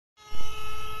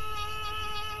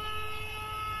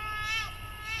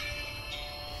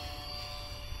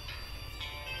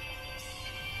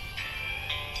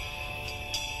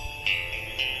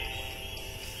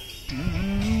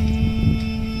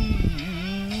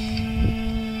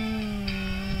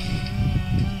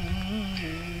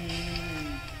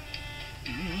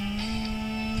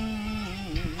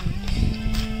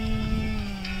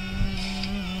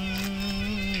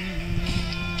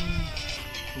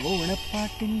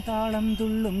ഓണപ്പാട്ടിൻ താളം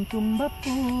തുള്ളും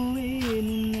തുമ്പപ്പൂവേ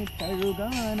നിന്നെ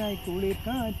തഴുകാനായി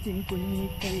കുളിർക്കാറ്റിൻ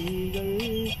കുഞ്ഞിക്കൈകൾ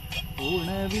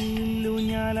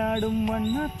ഓണവില്ലൂഞ്ഞാലാടും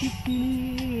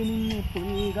വണ്ണാത്തിക്കിളിയേ നിന്നെ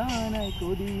പുൽകാനായി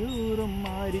കൊതിയൂറും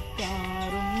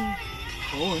മാരിക്കാറും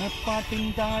ഓണപ്പാട്ടിൻ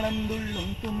താളം തുള്ളും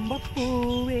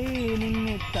തുമ്പപ്പൂവേ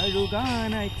നിന്നെ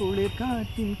തഴുകാനായി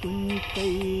കുളിർക്കാറ്റിൻ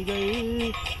കുഞ്ഞിക്കൈകൾ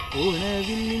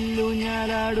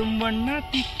ഓണവില്ലൂഞ്ഞാലാടും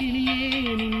വണ്ണാത്തിക്കിളിയേ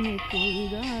നിന്നെ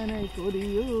പുൽകാനായി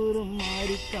കൊതിയൂറും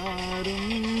മാരിക്കാറും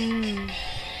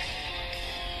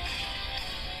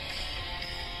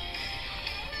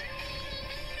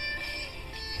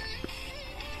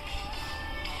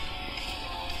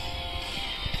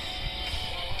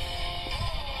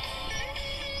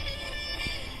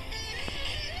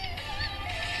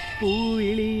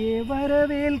പൂവിളിയെ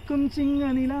വരവേൽക്കും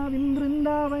ചിങ്ങനിലാവിൻ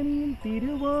വൃന്ദാവനിയിൽ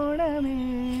തിരുവോണമേ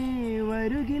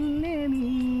വരുകില്ലേ നീ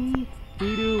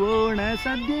തിരുവോണ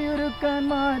സദ്യയൊരുക്കാൻ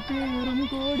മാറ്റേറും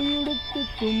കോടിയെടുത്ത്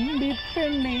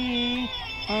കുമ്പിപ്പെണ്ണേ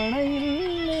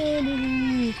അണയില്ലേ നീ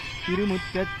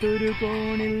തിരുമുറ്റത്തൊരു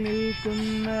കോണിൽ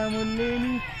നിൽക്കുന്ന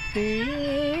മുല്ലേനി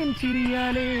തേൻ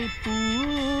ചിരിയാലേ പൂ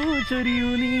ചൊരിയൂ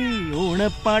നീ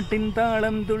ഓണപ്പാട്ടിൻ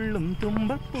താളം തുള്ളും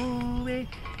തുമ്പപ്പൂവേ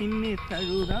നിന്നെ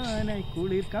തഴുകാനായി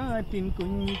കുളിർക്കാറ്റിൻ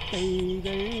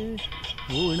കുഞ്ഞിക്കൈകൾ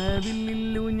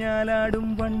ഓണവില്ലൂഞ്ഞാലാടും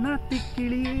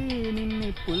വണ്ണാത്തിക്കിളിയേ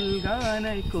നിന്നെ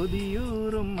പുൽകാനായി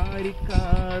കൊതിയൂറും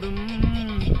മാരിക്കാറും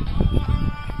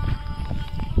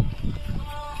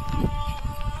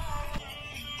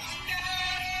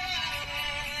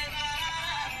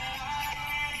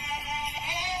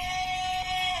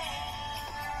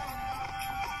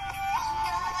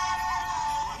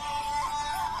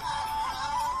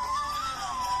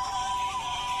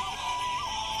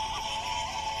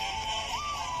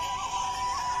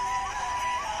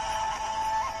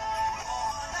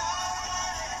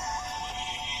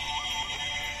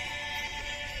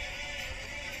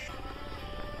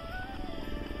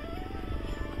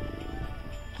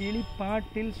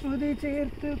കിളിപ്പാട്ടിൽ ശ്രുതി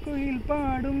ചേർത്ത് കുയിൽ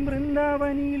പാടും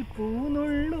വൃന്ദാവനിയിൽ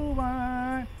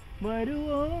പൂനുള്ളുവാൻ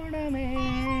വരുവോണമേ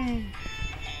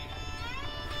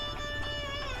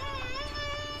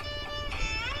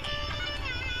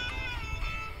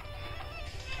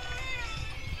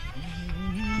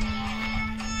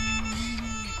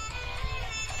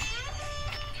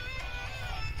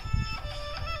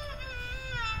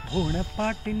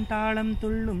ഓണപ്പാട്ടിൻ താളം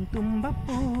തുള്ളും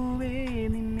തുമ്പപ്പൂവേ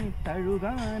നിന്നെ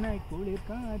തഴുകാനായി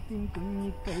കുളിർക്കാറ്റിൻ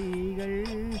കുഞ്ഞിക്കൈകൾ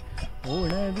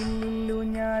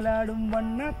ഓണവില്ലൂഞ്ഞാലാടും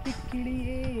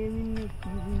വണ്ണാത്തിക്കിളിയേ നിന്നെ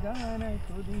കുളിർക്കാനായി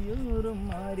കൊതിയൂറും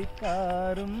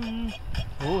മാരിക്കാറും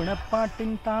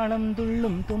ഓണപ്പാട്ടിൻ താളം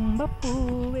തുള്ളും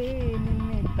തുമ്പപ്പൂവേ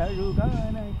നിന്നെ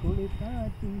തഴുകാനായി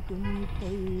കുളിർക്കാറ്റിൻ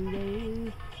കുഞ്ഞിക്കൈകൾ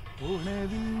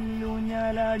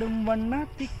ഓണവില്ലൂഞ്ഞാലാടും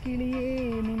വണ്ണാത്തിക്കിളിയേ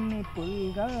നിന്നെ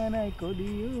പുൽകാനായി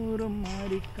കൊതിയൂറും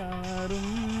മാരിക്കാറും.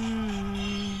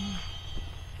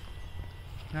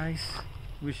 Guys,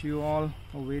 wish you all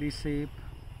a very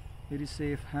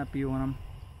safe happy Onam.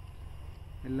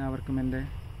 എല്ലാവർക്കും എൻ്റെ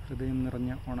ഹൃദയം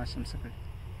നിറഞ്ഞ ഓണാശംസകൾ.